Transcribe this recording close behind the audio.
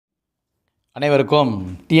அனைவருக்கும்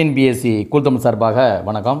டிஎன்பிஎஸ்சி கூல்தமிழ் சார்பாக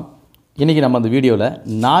வணக்கம். இன்றைக்கி நம்ம அந்த வீடியோவில்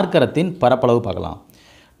நாற்கரத்தின் பரப்பளவு பார்க்கலாம்.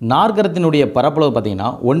 நாற்கரத்தினுடைய பரப்பளவு பார்த்திங்கன்னா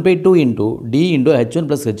 1/2 into D into H1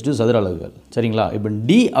 + H2 சதுர அலகுகள். சரிங்களா? இப்போ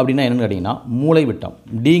டி அப்படின்னா என்னென்னு கேட்டிங்கன்னா மூலை விட்டம்.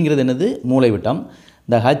 டிங்கிறது என்னது? மூலை விட்டம்.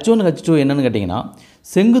 இந்த H1 H2 என்னென்னு கேட்டிங்கன்னா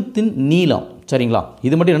செங்குத்தின் நீளம். சரிங்களா?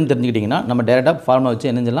 இது மட்டும் என்னென்னு தெரிஞ்சுக்கிட்டிங்கன்னா நம்ம டேரெக்டாக ஃபார்முலா வச்சு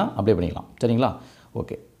என்ன செஞ்சலாம் அப்ளை பண்ணிக்கலாம். சரிங்களா?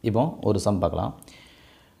 ஓகே, இப்போ ஒரு சம் பார்க்கலாம்.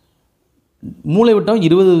 மூலை விட்டம்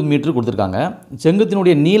 20 மீட்டர் கொடுத்துருக்காங்க.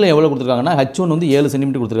 செங்குத்தினுடைய நீளம் எவ்வளோ கொடுத்துருக்காங்கன்னா H1 வந்து 7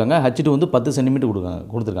 சென்டிமீட்டர் கொடுத்துருக்காங்க, H2 வந்து 10 சென்டிமீட்டர்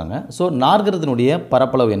கொடுத்துருக்காங்க. ஸோ நாற்கரத்தினுடைய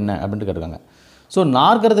பரப்பளவு என்ன அப்படின்ட்டு கேட்டிருக்காங்க. ஸோ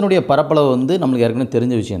நாற்கரத்தினுடைய பரப்பளவு வந்து நம்மளுக்கு ஏற்கனவே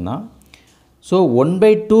தெரிஞ்ச விஷயந்தான். So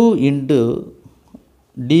 1/2 into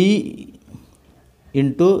D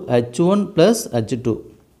into H1 + H2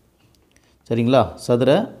 சரிங்களா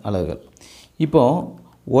சதுர அலகுகள். இப்போது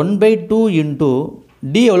 1/2 இன்ட்டு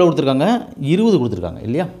டி எவ்வளோ கொடுத்துருக்காங்க? 20 கொடுத்துருக்காங்க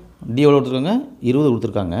இல்லையா? டி எவ்வளோ கொடுத்துருக்காங்க? 20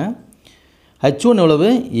 கொடுத்துருக்காங்க. H1 எவ்வளவு?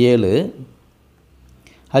 7.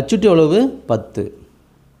 H2 எவ்வளவு? 10.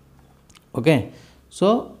 ஓகே, ஸோ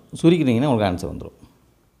சுருக்கிட்டிங்கன்னா உங்களுக்கு ஆன்சர் வந்துடும்.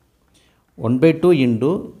 1/2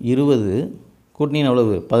 இன்ட்டு 20 கூட்டினீங்கன்னா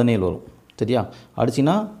எவ்வளவு? 17 வரும். சரியா?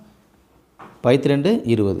 அடிச்சின்னா 12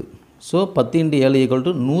 20. So 10 × 7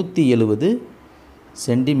 = 170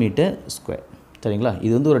 centimetre square. சரிங்களா?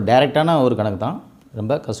 இது வந்து ஒரு டைரெக்டான ஒரு கணக்கு தான்,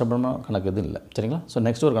 ரொம்ப கஷ்டப்படமான கணக்கு எதுவும் இல்லை. சரிங்களா? ஸோ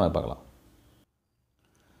நெக்ஸ்ட் ஒரு கணக்கு பார்க்கலாம்.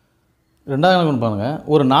 ரெண்டாவது கணக்கு பாருங்கள்.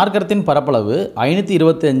 ஒரு நாற்கரத்தின் பரப்பளவு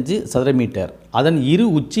 525 சதுர மீட்டர். அதன் இரு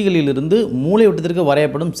உச்சிகளிலிருந்து மூலை விட்டத்திற்கு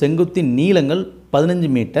வரையப்படும் செங்குத்தின் நீளங்கள்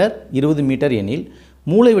 15 மீட்டர் 20 மீட்டர் எனில்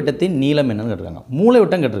மூலை விட்டத்தின் நீளம் என்னன்னு கேட்டிருக்காங்க. மூலை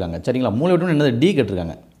விட்டம் கேட்டிருக்காங்க. சரிங்களா? மூலை விட்டம் என்னது? டி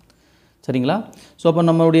கேட்டிருக்காங்க. சரிங்களா? ஸோ அப்போ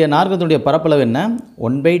நம்மளுடைய நாற்கரத்தினுடைய பரப்பளவு என்ன?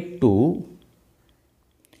 1/2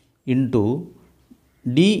 into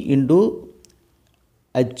D into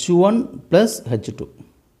H1 + H2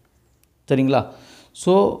 சரிங்களா?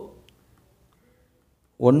 ஸோ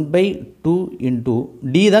 1/2 இன்ட்டு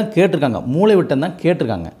டி தான் கேட்டிருக்காங்க, மூலை விட்டம் தான்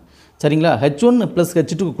கேட்டிருக்காங்க. சரிங்களா? H1 +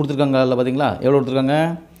 H2 கொடுத்துருக்காங்க இல்லை பார்த்தீங்களா? எவ்வளோ கொடுத்துருக்காங்க?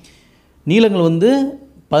 நீளங்கள் வந்து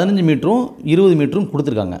 15 மீட்டரும் 20 மீட்டரும்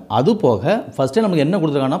கொடுத்துருக்காங்க. அது போக ஃபஸ்ட்டே நமக்கு என்ன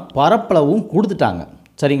கொடுத்துருக்காங்கன்னா பரப்பளவும் கொடுத்துட்டாங்க.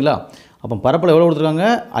 சரிங்களா? அப்போ பரப்பளவு எவ்வளோ கொடுத்துருக்காங்க?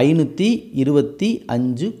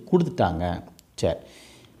 525 கொடுத்துட்டாங்க. சரி,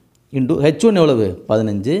 இன்ட்டு H1 எவ்வளவு?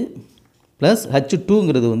 15 ப்ளஸ்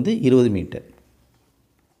H2ங்கிறது வந்து 20 மீட்டர்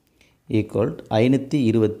ஈக்குவல்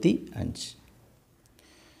 525.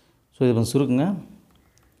 ஸோ இது கொஞ்சம் சுருக்குங்க.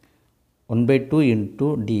 1/2 இன்ட்டு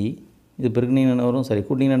டி, இது பெருக்குனீங்கன்னா என்ன வரும்? சரி,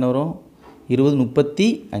 கூட்டினீங்கன்னா என்ன வரும்? 20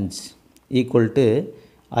 35 ஈக்குவல்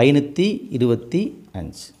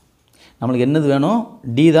 525. நம்மளுக்கு என்னது வேணும்?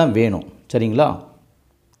 டி தான் வேணும். சரிங்களா?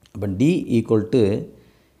 அப்போ டி ஈக்குவல்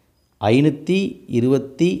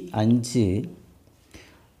 525.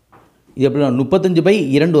 இது எப்படி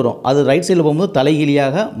 35/2 வரும். அது ரைட் சைடில் போகும்போது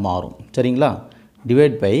தலைகீழியாக மாறும். சரிங்களா?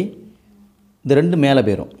 டிவைட் பை இந்த 2 மேலே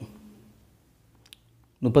போயிடும்,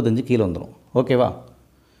 35 கீழே வந்துடும். ஓகேவா?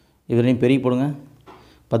 இவரையும் பெருகி போடுங்க.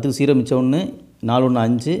 10க்கு 0 மிச்சம் 1, 4 1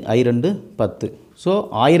 5, I 2 10. ஸோ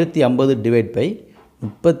 1050 டிவைட் பை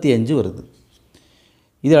 35 வருது.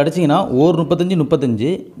 இது அடிச்சிங்கன்னா 1 35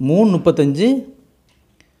 35, 3 35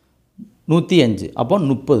 105, அப்போ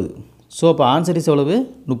 30. ஸோ அப்போ ஆன்சர் இஸ் எவ்வளவு?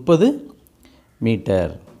 30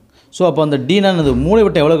 மீட்டர். ஸோ அப்போ அந்த டீனானது மூலை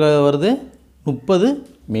விட்டம் எவ்வளோ வருது? 30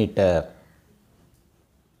 மீட்டர்.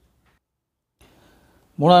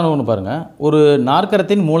 மூணாவது ஒன்று பாருங்கள். ஒரு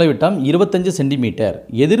நாற்கரத்தின் மூலைவிட்டம் 25 சென்டிமீட்டர்.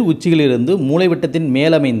 எதிர் உச்சிகளிலிருந்து மூலைவிட்டத்தின்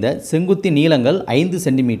மேலமைந்த செங்குத்தின் நீளங்கள் 5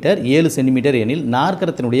 சென்டிமீட்டர் 7 சென்டிமீட்டர் எனில்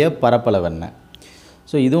நாற்கரத்தினுடைய பரப்பளவு என்ன?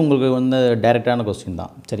 ஸோ இது உங்களுக்கு வந்து டைரெக்டான கொஸ்டின்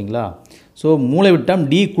தான். சரிங்களா? ஸோ மூலைவிட்டம்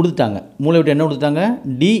டி கொடுத்துட்டாங்க. மூலைவிட்டம் என்ன கொடுத்துட்டாங்க?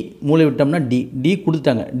 டி. மூலைவிட்டம்னா டி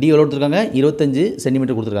கொடுத்துட்டாங்க. டி எவ்வளோ கொடுத்துருக்காங்க? 25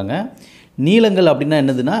 சென்டிமீட்டர் கொடுத்துருக்காங்க. நீளங்கள் அப்படின்னா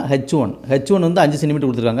என்னதுன்னா H1 வந்து 5 சென்டிமீட்டர்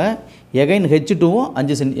கொடுத்துருக்காங்க. எகைன் H2வும்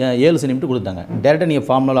 7 சென்டிமீட்டர் கொடுத்துட்டாங்க. டேரெக்டாக நீங்கள்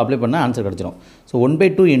ஃபார்முலாவில் அப்ளை பண்ணால் ஆன்சர் கிடச்சிடும். So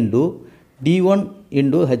 1/2 into D1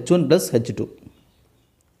 into H1 + H2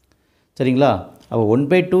 சரிங்களா? அப்போ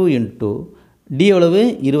 1/2 இன்ட்டு டி எவ்வளவு?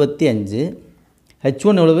 25.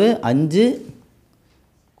 H1 எவ்வளவு? 5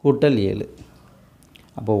 கூட்டல் 7.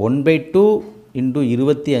 அப்போ 1/2 இன்ட்டு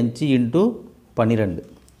 25 இன்ட்டு 12.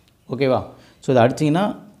 ஓகேவா? ஸோ இதை அடிச்சிங்கன்னா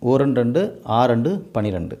 1 2 6 2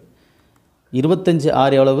 12. 25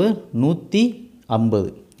 6 எவ்வளவு?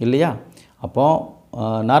 150 இல்லையா?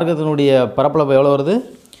 அப்போது நாற்கரத்தினுடைய பரப்பளவு எவ்வளோ வருது?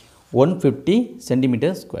 150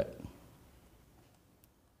 சென்டிமீட்டர் ஸ்கொயர்.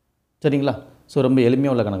 சரிங்களா? ஸோ ரொம்ப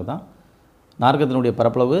எளிமையாக உள்ள கணக்கு தான். நாற்கரத்தினுடைய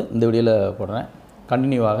பரப்பளவு இந்த வீடியோவில் போடுறேன்.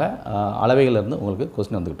 கண்டினியூவாக அளவைகளிலிருந்து உங்களுக்கு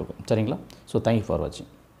கொஸ்டின் வந்துக்கிட்டு இருக்கும். சரிங்களா? ஸோ தேங்க்யூ ஃபார் வாட்சிங்.